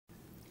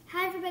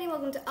everybody,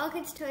 welcome to All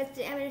Kids Toys.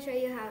 Today I'm going to show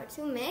you how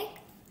to make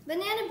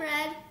banana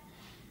bread.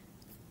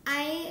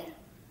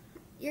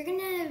 You're going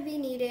to be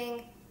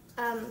needing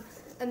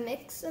a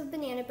mix of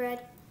banana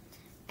bread.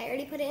 I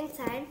already put it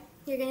inside.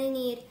 You're going to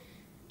need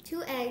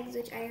 2 eggs,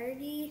 which I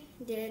already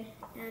did,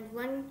 and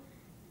 1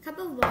 cup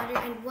of water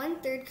and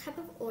 1/3 cup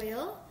of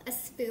oil, a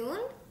spoon.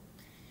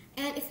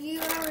 And if you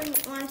are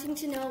wanting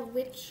to know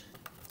which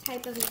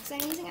type of mix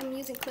I'm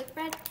using quick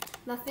bread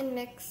muffin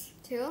mix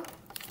too.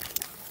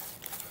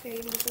 Here,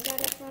 you can just look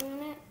at it for a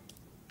minute.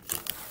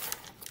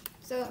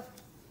 So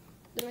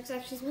the mix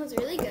actually smells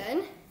really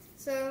good.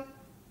 So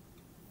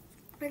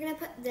we're gonna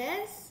put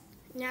this.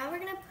 Now we're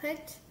gonna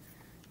put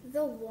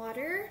the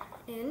water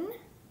in.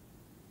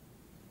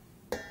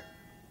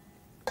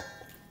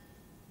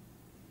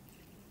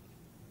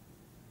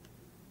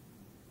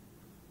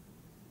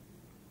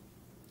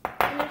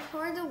 I'm gonna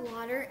pour the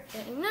water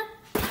in.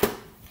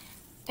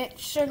 It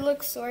should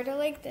look sort of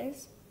like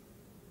this.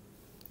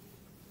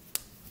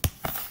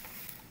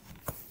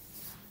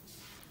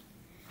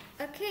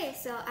 Okay,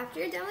 so after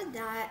you're done with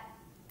that,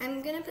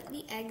 I'm gonna put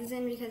the eggs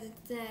in because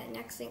it's the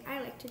next thing I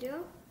like to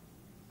do.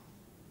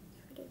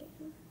 Put it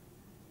in.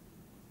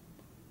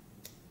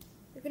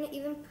 We're gonna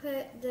even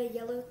put the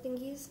yellow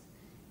thingies.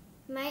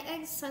 My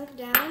eggs sunk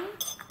down,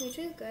 which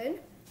is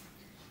good.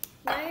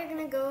 Now you're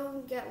gonna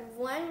go get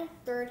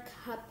 1/3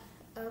 cup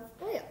of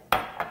oil.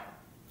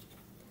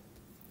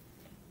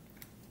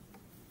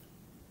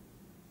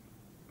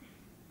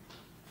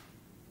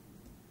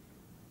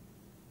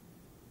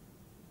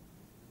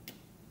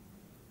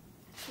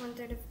 That's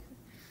 1/3 of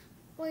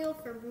oil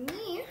for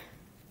me.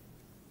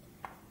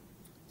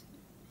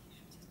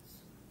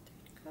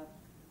 Cup.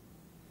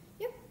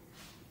 Yep.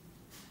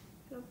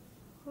 Gonna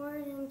pour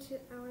it into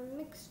our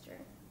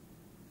mixture.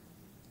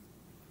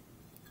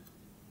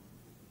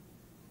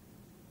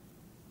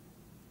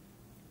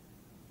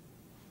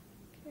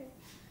 Okay.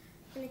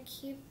 I'm gonna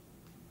keep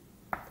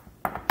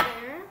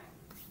there.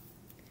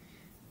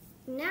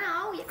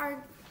 Now we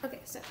are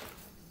okay. So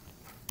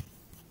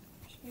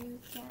show you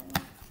again.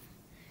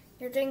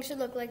 Your thing should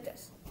look like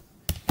this.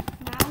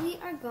 Now we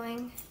are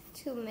going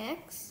to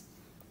mix.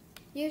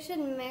 You should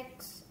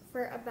mix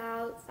for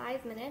about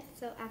 5 minutes.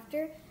 So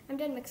after I'm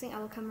done mixing, I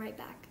will come right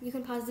back. You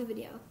can pause the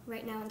video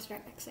right now and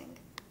start mixing.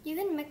 You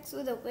can mix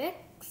with a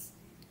whisk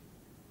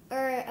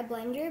or a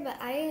blender, but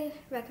I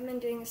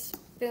recommend doing a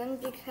spoon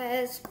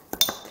because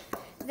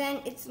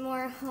then it's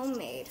more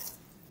homemade.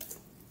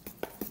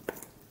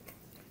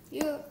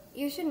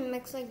 You should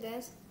mix like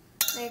this,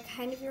 like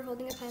kind of you're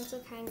holding a pencil,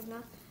 kind of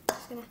not.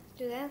 Just gonna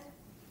do this.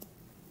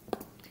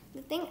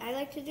 The thing I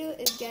like to do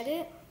is get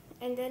it,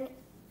 and then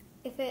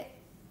if it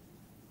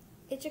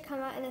should come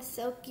out in a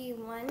silky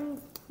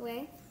one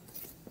way,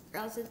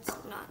 or else it's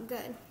not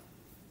good.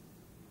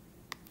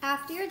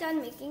 After you're done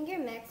making your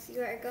mix,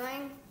 you are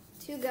going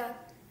to go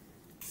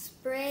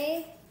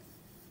spray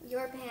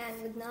your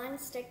pan with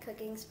non-stick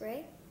cooking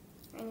spray,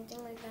 or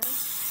anything like that.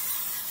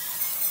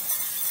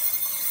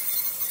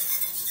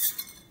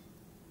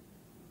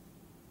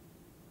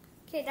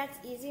 Okay, that's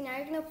easy. Now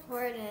you're gonna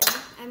pour it in.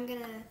 I'm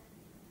gonna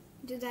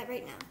do that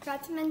right now.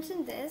 Forgot to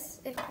mention this.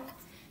 If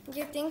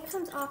your thing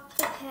comes off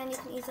the pan, you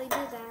can easily do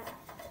that.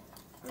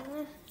 I'm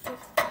gonna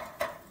just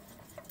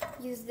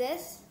use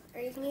this, or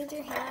you can use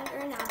your hand or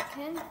a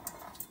napkin.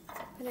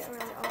 Put it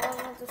around all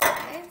of the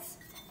sides.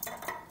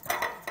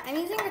 I'm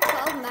using a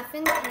 12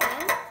 muffin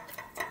pan.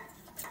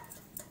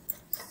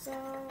 So,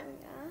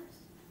 yes.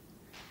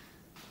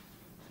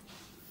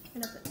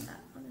 I'm gonna put that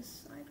on the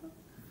side.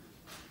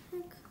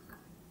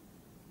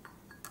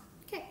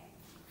 Okay.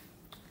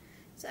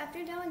 So after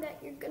you're done with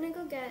that, you're gonna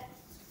go get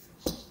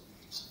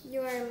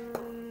your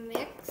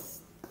mix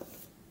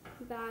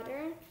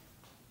batter.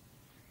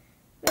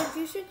 But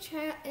you should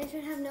try, it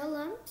should have no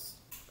lumps.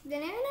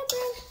 Banana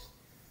bread,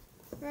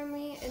 for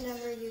me, it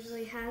never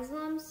usually has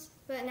lumps.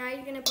 But now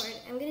you're gonna pour it.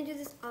 I'm gonna do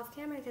this off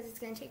camera because it's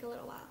gonna take a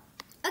little while.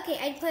 Okay,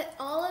 I put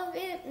all of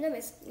it in the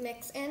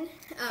mix in.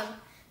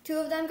 2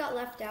 of them got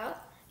left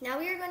out. Now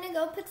we are gonna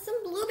go put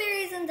some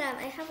blueberries in them.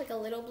 I have like a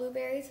little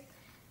blueberries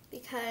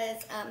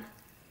because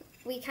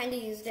we kind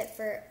of used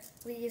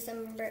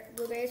some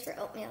blueberries for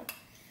oatmeal.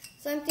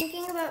 So I'm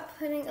thinking about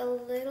putting a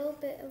little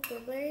bit of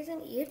blueberries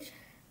in each.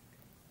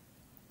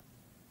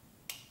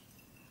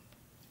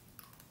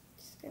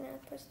 Just gonna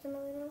push them a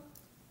little.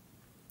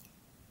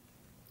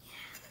 Yeah.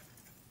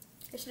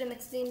 I should have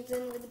mixed these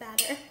in with the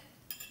batter.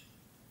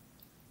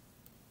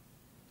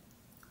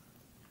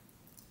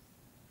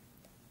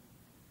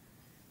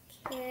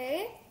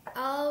 Okay,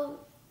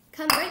 I'll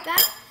come right back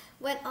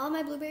when all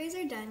my blueberries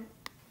are done.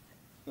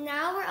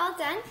 Now we're all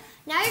done.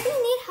 Now you're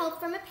gonna need help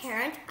from a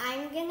parent.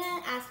 I'm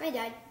gonna ask my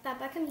dad,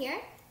 Papa, come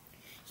here.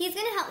 He's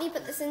gonna help me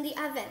put this in the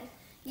oven.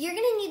 You're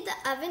gonna need the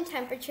oven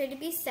temperature to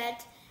be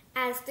set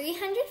as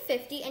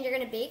 350, and you're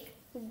gonna bake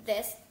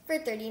this for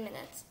 30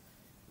 minutes.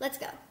 Let's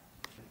go.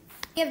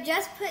 We have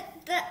just put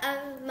the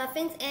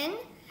muffins in.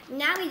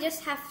 Now we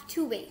just have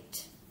to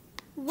wait.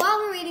 While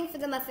we're waiting for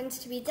the muffins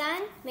to be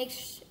done,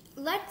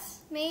 let's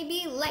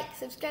maybe like,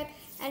 subscribe,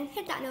 and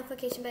hit that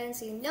notification button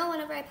so you know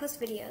whenever I post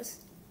videos.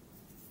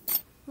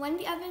 When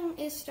the oven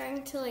is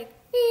starting to like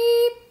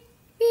beep,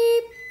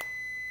 beep,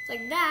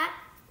 like that,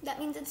 that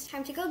means it's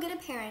time to go get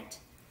a parent.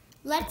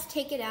 Let's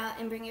take it out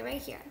and bring it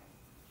right here.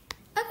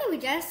 Okay, we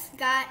just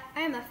got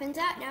our muffins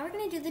out. Now we're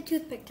gonna do the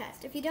toothpick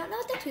test. If you don't know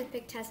what the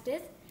toothpick test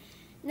is,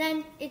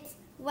 then it's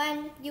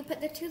when you put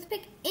the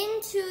toothpick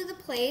into the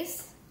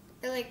place,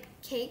 or like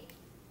cake,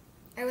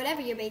 or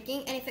whatever you're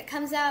baking, and if it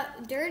comes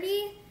out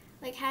dirty,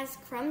 like has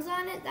crumbs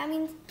on it, that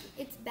means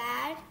it's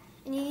bad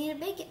and you need to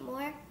bake it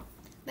more.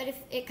 But if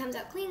it comes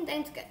out clean,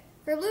 then it's good.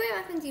 For blueberry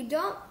muffins, you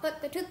don't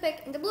put the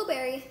toothpick in the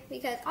blueberry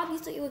because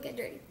obviously it will get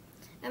dirty.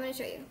 I'm going to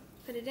show you.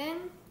 Put it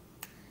in.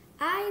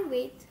 I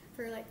wait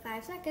for like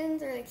 5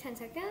 seconds or like 10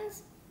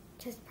 seconds,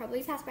 which has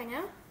probably passed by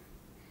now.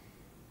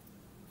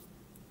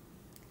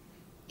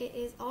 It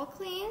is all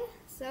clean,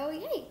 so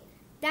yay!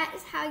 That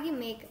is how you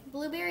make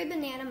blueberry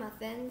banana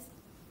muffins.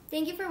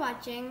 Thank you for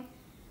watching.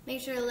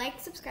 Make sure to like,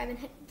 subscribe, and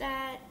hit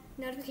that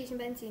notification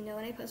button so you know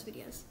when I post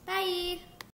videos. Bye!